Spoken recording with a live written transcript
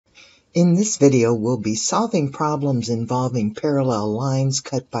In this video, we'll be solving problems involving parallel lines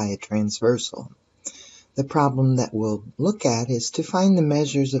cut by a transversal. The problem that we'll look at is to find the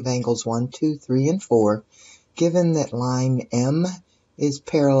measures of angles 1, 2, 3, and 4, given that line M is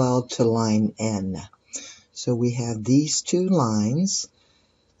parallel to line N. So we have these two lines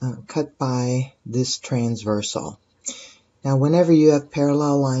cut by this transversal. Now, whenever you have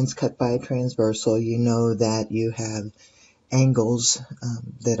parallel lines cut by a transversal, you know that you have angles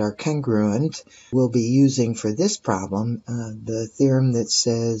that are congruent. We'll be using for this problem the theorem that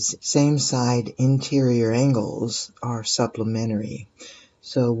says same side interior angles are supplementary.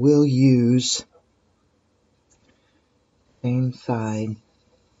 So we'll use same side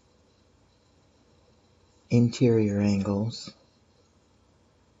interior angles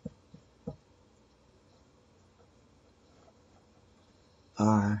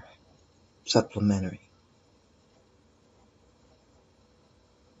are supplementary.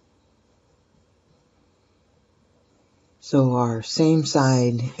 So our same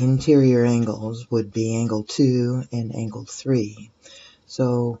side interior angles would be angle 2 and angle 3.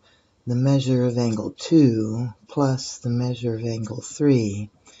 So the measure of angle 2 plus the measure of angle 3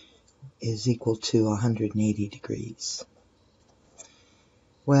 is equal to 180 degrees.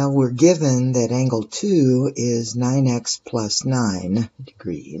 Well, we're given that angle 2 is 9x plus 9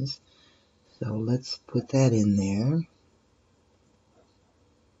 degrees. So let's put that in there.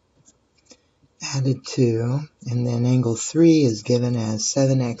 Added 2, and then angle 3 is given as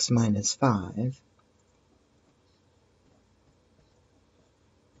 7x minus 5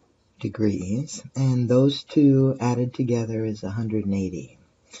 degrees, and those two added together is 180.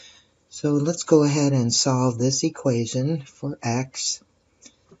 So let's go ahead and solve this equation for x.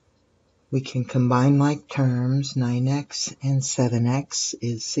 We can combine like terms. 9x and 7x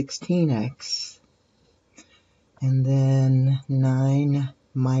is 16x, and then 9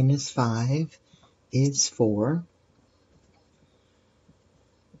 minus 5 is 4.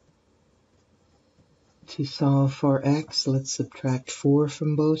 To solve for x, let's subtract 4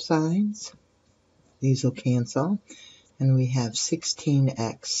 from both sides. These will cancel, and we have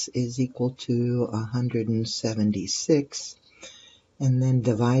 16x is equal to 176, and then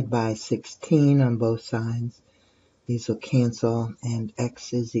divide by 16 on both sides. These will cancel, and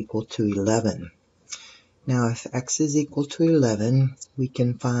x is equal to 11. Now, if x is equal to 11, we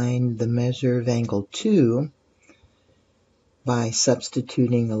can find the measure of angle 2 by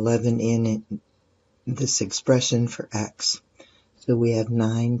substituting 11 in this expression for x. So we have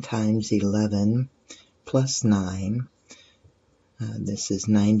 9 times 11 plus 9. This is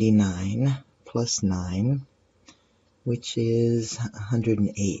 99 plus 9, which is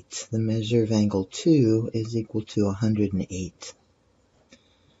 108. The measure of angle 2 is equal to 108.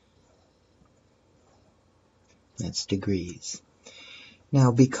 That's degrees.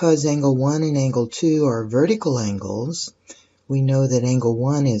 Now, because angle 1 and angle 2 are vertical angles, we know that angle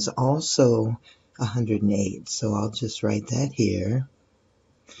 1 is also 108. So I'll just write that here.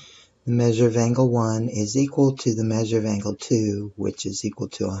 The measure of angle 1 is equal to the measure of angle 2, which is equal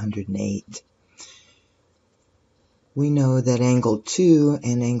to 108. We know that angle 2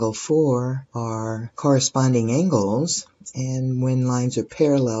 and angle 4 are corresponding angles, and when lines are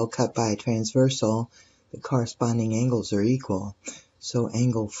parallel cut by a transversal, the corresponding angles are equal. So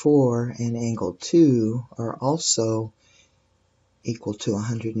angle 4 and angle 2 are also equal to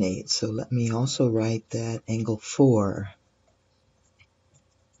 108. So let me also write that angle 4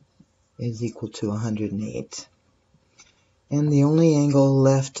 is equal to 108. And the only angle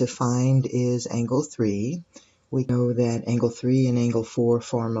left to find is angle 3. We know that angle 3 and angle 4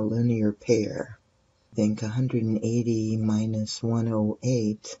 form a linear pair. I think 180 minus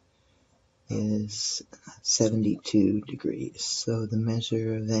 108 is 72 degrees. So the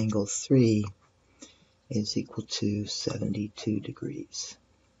measure of angle 3 is equal to 72 degrees.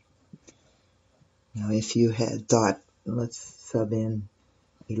 Now, if you had thought, let's sub in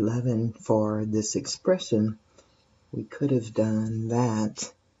 11 for this expression, we could have done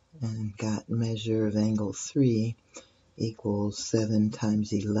that and got measure of angle 3 equals 7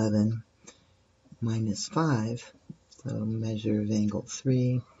 times 11 minus 5. So measure of angle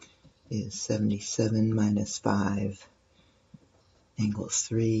 3 is 77 minus 5. Angle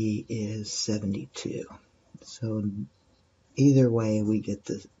 3 is 72. So either way, we get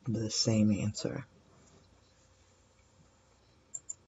the same answer.